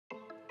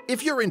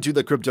If you're into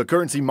the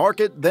cryptocurrency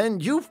market, then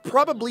you've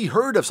probably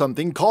heard of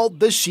something called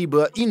the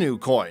SHIBA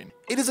INU Coin.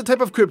 It is a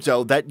type of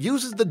crypto that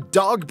uses the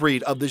dog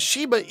breed of the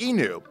Shiba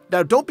Inu.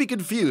 Now, don't be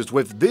confused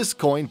with this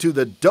coin to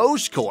the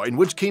DogeCoin,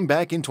 which came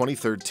back in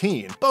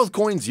 2013. Both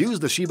coins use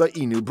the Shiba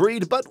Inu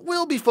breed, but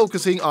we'll be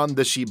focusing on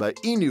the Shiba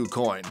Inu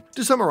coin.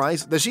 To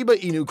summarize, the Shiba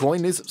Inu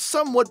coin is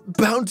somewhat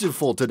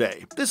bountiful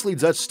today. This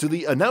leads us to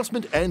the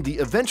announcement and the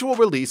eventual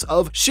release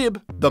of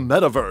SHIB The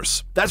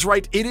Metaverse. That's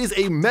right, it is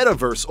a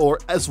metaverse, or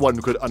as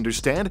one could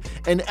understand,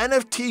 an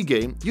NFT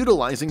game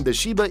utilizing the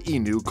Shiba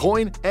Inu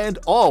coin and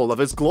all of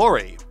its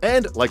glory.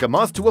 And like a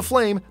moth to a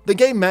flame, the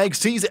game mag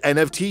sees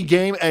NFT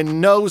game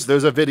and knows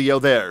there's a video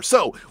there.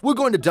 So we're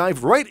going to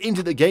dive right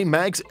into the game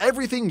mag's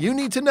everything you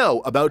need to know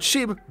about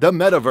SHIB The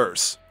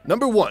Metaverse.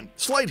 Number 1.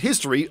 Slight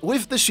history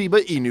with the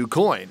Shiba Inu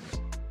coin.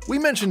 We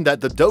mentioned that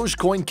the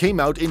DogeCoin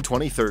came out in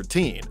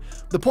 2013.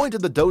 The point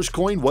of the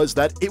DogeCoin was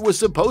that it was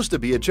supposed to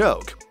be a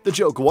joke. The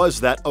joke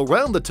was that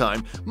around the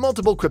time,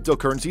 multiple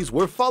cryptocurrencies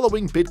were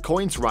following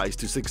Bitcoin's rise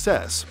to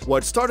success.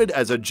 What started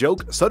as a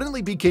joke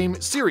suddenly became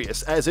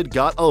serious as it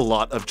got a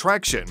lot of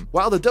traction.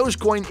 While the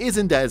DogeCoin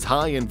isn't as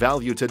high in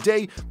value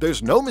today,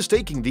 there's no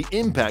mistaking the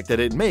impact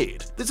that it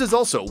made. This is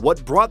also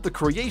what brought the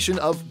creation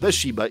of the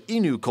Shiba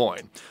Inu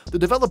coin. The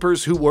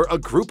developers, who were a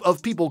group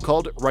of people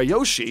called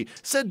Ryoshi,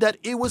 said that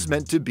it was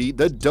meant to be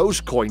the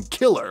DogeCoin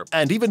killer,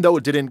 and even though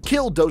it didn't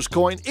kill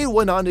DogeCoin, it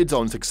went on its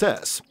own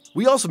success.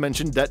 We also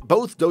mentioned that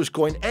both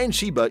DogeCoin and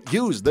Shiba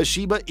use the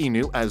Shiba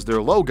Inu as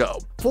their logo.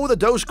 For the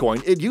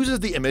DogeCoin, it uses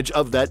the image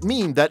of that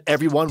meme that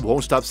everyone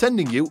won't stop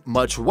sending you,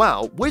 much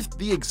wow, with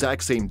the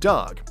exact same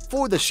dog.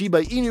 For the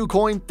Shiba Inu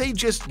coin, they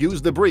just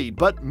use the breed,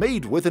 but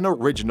made with an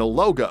original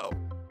logo.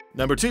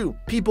 Number 2.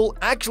 People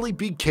actually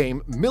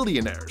became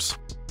millionaires.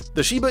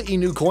 The Shiba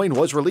Inu coin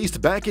was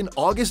released back in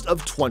August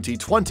of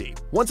 2020.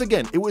 Once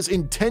again, it was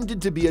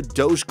intended to be a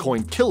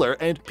DogeCoin killer,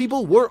 and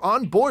people were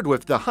on board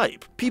with the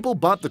hype. People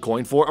bought the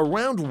coin for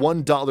around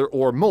 $1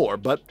 or more,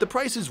 but the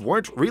prices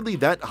weren't really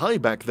that high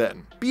back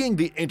then. Being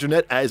the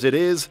internet as it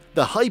is,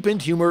 the hype and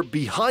humor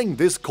behind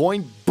this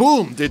coin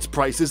boomed its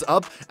prices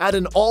up at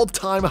an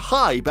all-time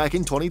high back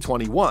in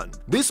 2021.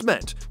 This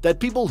meant that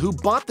people who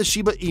bought the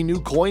Shiba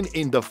Inu coin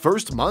in the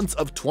first months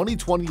of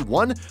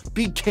 2021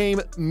 became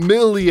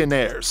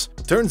millionaires.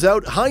 Turns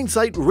out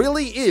hindsight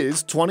really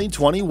is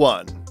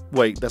 2021.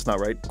 Wait, that's not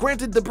right.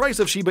 Granted, the price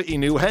of Shiba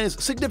Inu has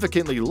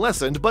significantly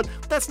lessened, but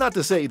that's not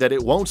to say that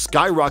it won't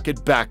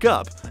skyrocket back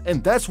up,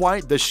 and that's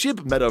why the SHIB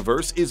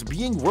Metaverse is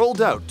being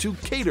rolled out to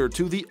cater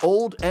to the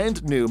old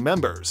and new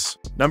members.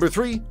 Number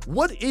 3.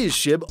 What is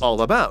SHIB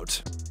all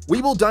about?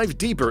 We will dive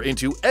deeper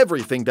into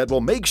everything that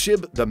will make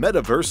SHIB the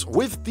Metaverse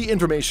with the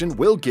information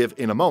we'll give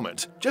in a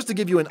moment. Just to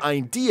give you an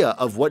idea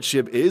of what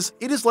SHIB is,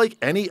 it is like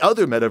any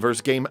other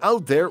metaverse game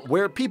out there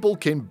where people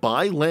can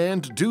buy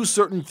land, do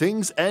certain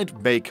things,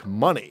 and make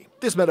money.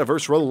 This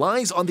metaverse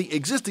relies on the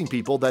existing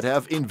people that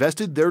have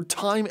invested their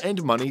time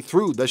and money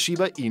through the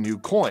Shiba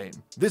Inu coin.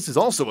 This is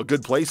also a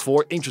good place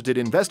for interested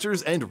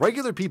investors and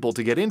regular people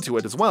to get into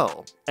it as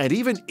well. And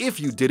even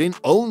if you didn't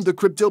own the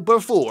crypto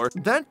before,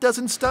 that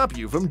doesn't stop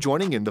you from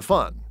joining in the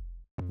fun.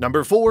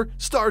 Number 4.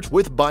 Start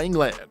with buying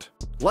land.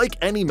 Like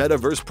any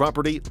metaverse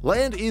property,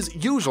 land is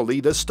usually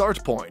the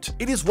start point.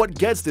 It is what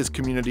gets this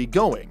community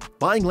going.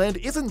 Buying land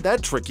isn't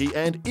that tricky,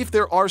 and if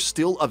there are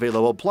still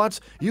available plots,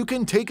 you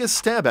can take a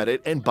stab at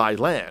it and buy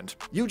land.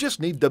 You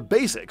just need the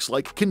basics,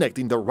 like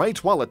connecting the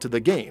right wallet to the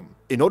game.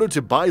 In order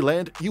to buy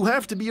land, you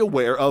have to be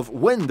aware of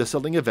when the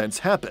selling events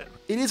happen.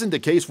 It isn't a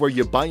case where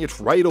you buy it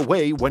right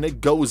away when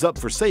it goes up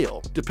for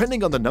sale.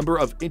 Depending on the number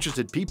of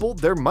interested people,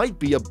 there might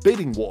be a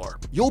bidding war.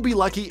 You'll be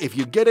lucky if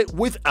you get it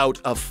without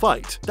a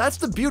fight. That's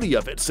the beauty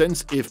of it,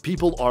 since if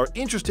people are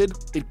interested,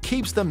 it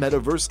keeps the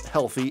metaverse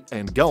healthy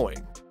and going.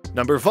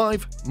 Number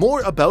 5.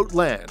 More about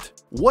land.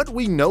 What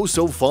we know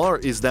so far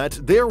is that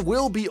there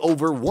will be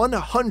over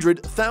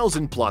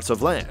 100,000 plots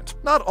of land.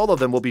 Not all of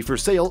them will be for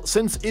sale,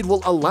 since it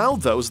will allow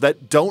those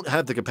that don't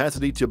have the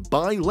capacity to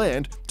buy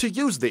land to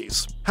use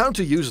these. How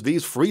to use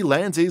these free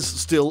lands is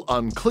still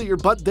unclear,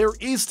 but there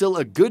is still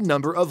a good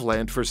number of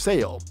land for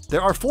sale.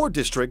 There are 4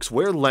 districts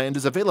where land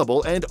is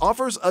available and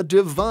offers a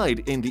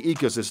divide in the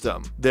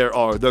ecosystem. There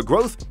are the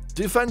Growth,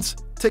 Defense,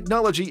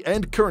 Technology,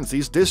 and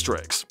Currencies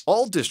districts.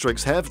 All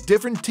districts have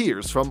different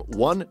tiers from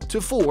 1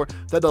 to 4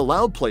 that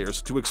allow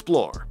players to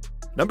explore.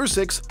 Number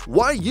 6.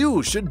 Why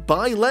you should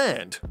buy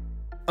land.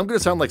 I'm gonna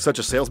sound like such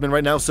a salesman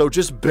right now, so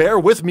just bear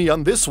with me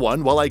on this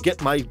one while I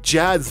get my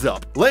jazz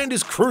up. Land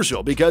is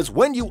crucial because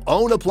when you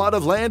own a plot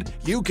of land,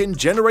 you can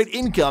generate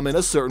income in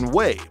a certain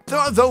way. There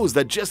are those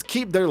that just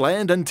keep their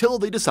land until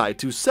they decide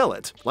to sell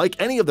it. Like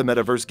any of the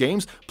metaverse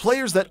games,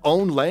 players that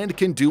own land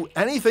can do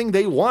anything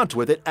they want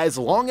with it as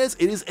long as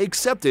it is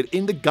accepted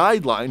in the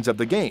guidelines of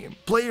the game.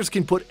 Players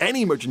can put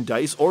any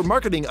merchandise or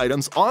marketing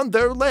items on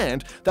their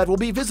land that will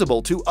be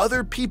visible to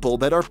other people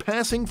that are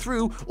passing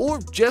through or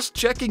just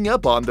checking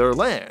up on their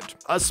land. land.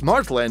 A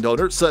smart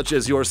landowner such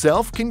as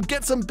yourself can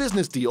get some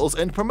business deals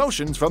and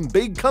promotions from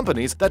big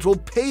companies that will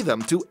pay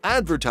them to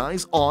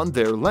advertise on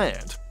their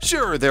land.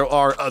 Sure, there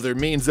are other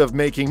means of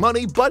making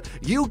money, but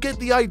you get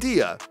the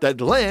idea that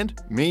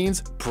land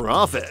means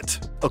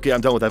profit. Okay,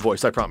 I'm done with that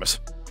voice, I promise.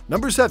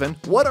 Number 7.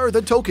 What are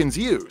the tokens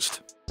used?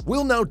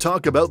 We'll now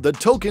talk about the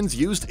tokens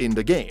used in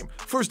the game.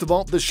 First of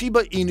all, the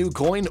SHIBA INU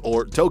Coin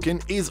or token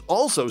is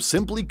also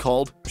simply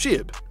called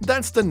SHIB.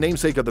 That's the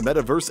namesake of the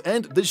metaverse,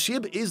 and the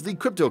SHIB is the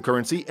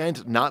cryptocurrency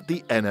and not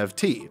the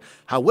NFT.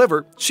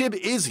 However, SHIB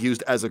is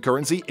used as a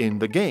currency in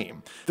the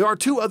game. There are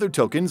 2 other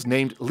tokens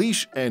named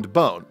Leash and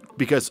Bone,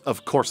 because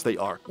of course they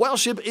are. While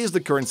SHIB is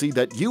the currency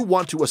that you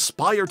want to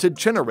aspire to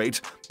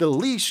generate, the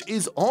Leash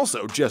is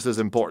also just as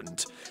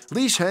important.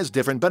 Leash has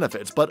different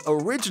benefits, but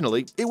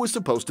originally it was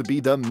supposed to be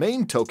the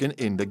main token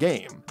in the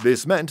game.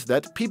 This meant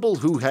that people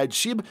who had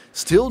SHIB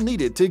still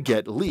needed to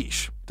get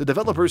Leash. The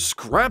developers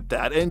scrapped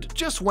that and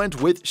just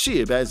went with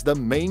SHIB as the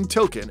main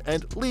token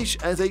and Leash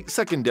as a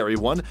secondary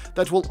one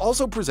that will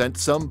also present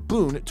some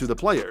boon to the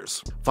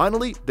players.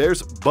 Finally,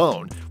 there's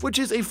Bone, which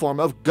is a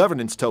form of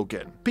governance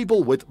token.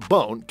 People with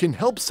Bone can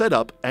help set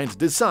up and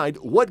decide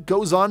what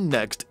goes on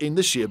next in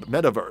the SHIB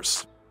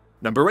metaverse.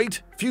 Number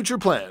 8. Future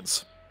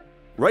plans.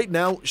 Right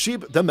now,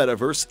 SHIB The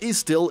Metaverse is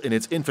still in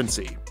its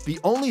infancy. The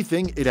only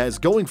thing it has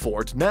going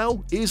for it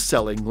now is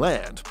selling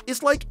land.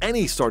 It's like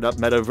any startup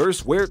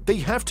metaverse where they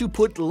have to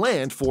put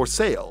land for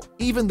sale.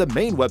 Even the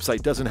main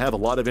website doesn't have a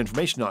lot of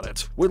information on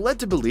it. We're led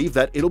to believe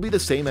that it'll be the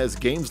same as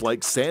games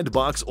like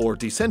Sandbox or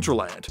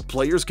Decentraland.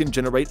 Players can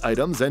generate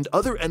items and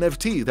other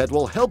NFT that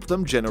will help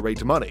them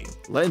generate money.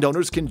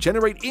 Landowners can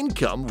generate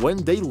income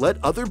when they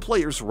let other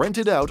players rent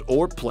it out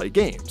or play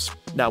games.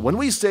 Now, when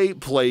we say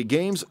play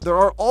games, there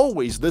are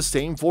always the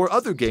same for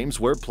other games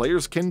where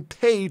players can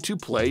pay to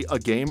play a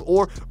game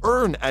or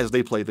earn as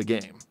they play the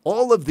game.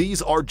 All of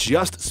these are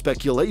just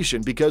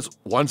speculation because,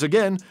 once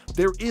again,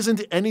 there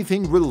isn't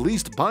anything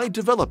released by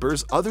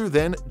developers other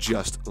than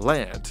just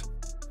land.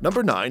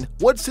 Number 9.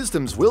 What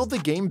systems will the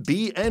game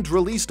be and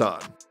released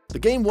on? The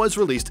game was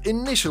released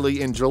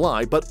initially in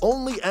July, but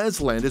only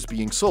as land is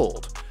being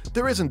sold.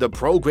 There isn't a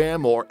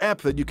program or app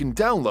that you can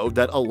download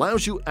that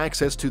allows you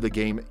access to the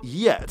game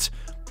yet.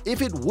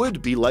 If it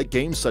would be like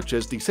games such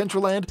as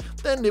Decentraland,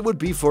 then it would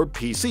be for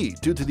PC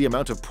due to the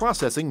amount of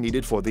processing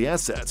needed for the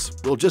assets.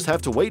 We'll just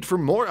have to wait for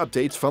more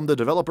updates from the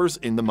developers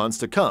in the months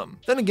to come.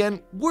 Then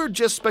again, we're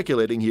just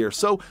speculating here,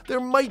 so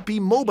there might be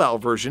mobile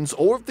versions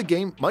or the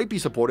game might be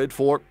supported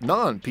for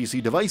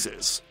non-PC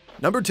devices.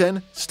 Number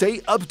 10. Stay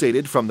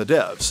updated from the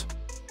devs.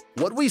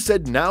 What we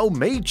said now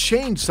may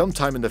change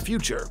sometime in the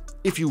future.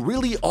 If you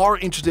really are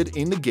interested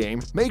in the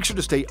game, make sure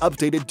to stay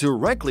updated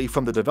directly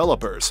from the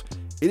developers.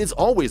 It is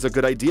always a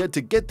good idea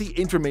to get the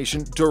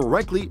information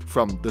directly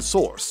from the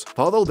source.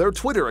 Follow their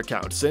Twitter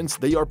account since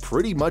they are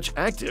pretty much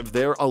active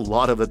there a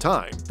lot of the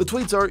time. The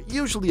tweets are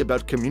usually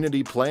about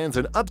community plans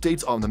and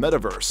updates on the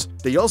metaverse.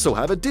 They also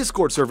have a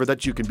Discord server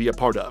that you can be a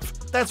part of.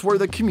 That's where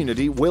the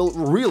community will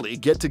really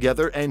get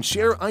together and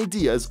share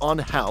ideas on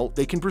how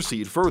they can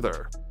proceed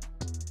further.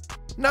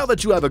 Now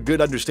that you have a good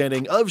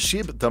understanding of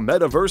SHIB The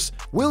Metaverse,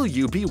 will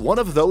you be one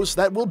of those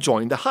that will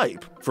join the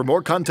hype? For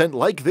more content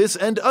like this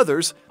and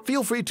others,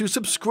 feel free to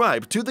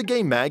subscribe to the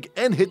Game Mag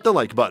and hit the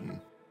like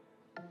button.